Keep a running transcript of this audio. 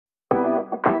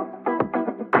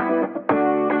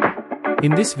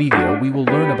In this video we will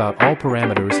learn about all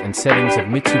parameters and settings of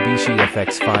Mitsubishi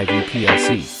FX5U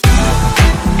PLC.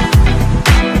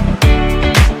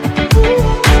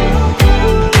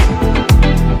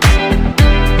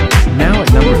 Now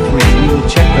at number 3 we will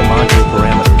check the module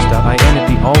parameters.in. At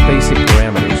the all basic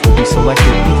parameters will be selected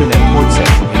Ethernet port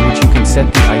setting in which you can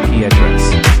set the IP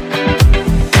address.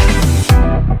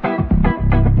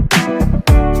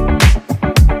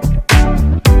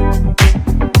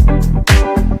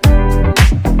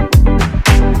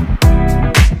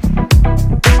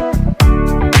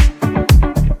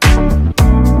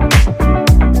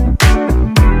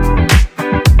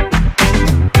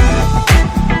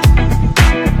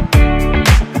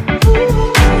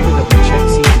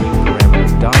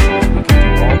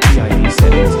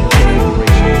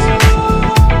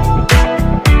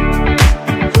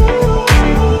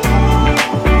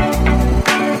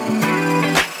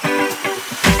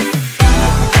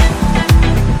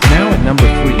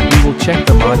 Check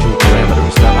the module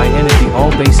parameters.in. At the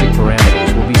all basic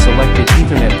parameters will be selected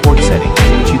Ethernet port setting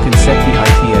in which you can set the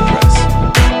IP address.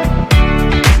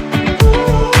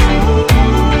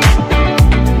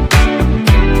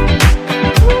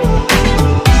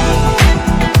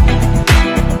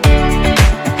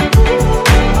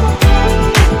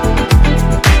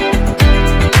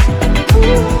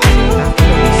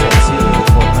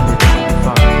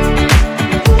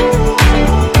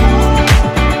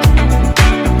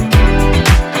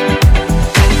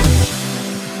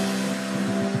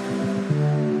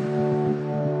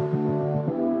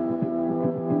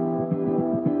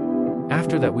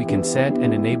 After that we can set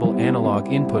and enable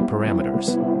analog input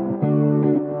parameters.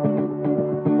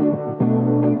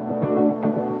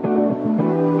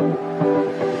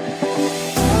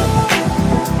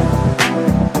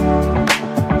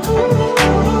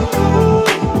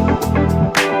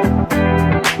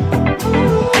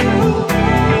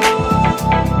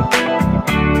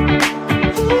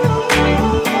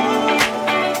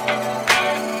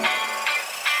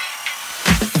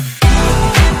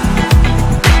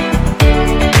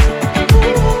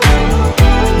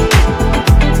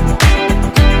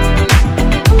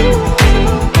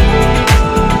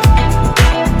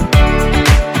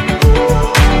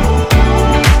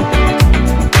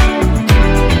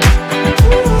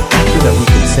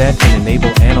 Set and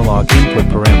enable analog input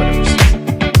parameters.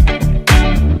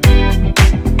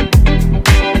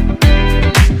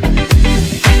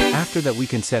 After that we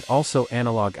can set also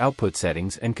analog output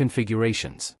settings and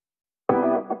configurations.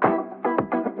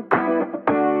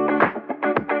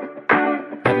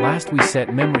 At last we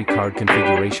set memory card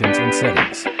configurations and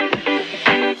settings.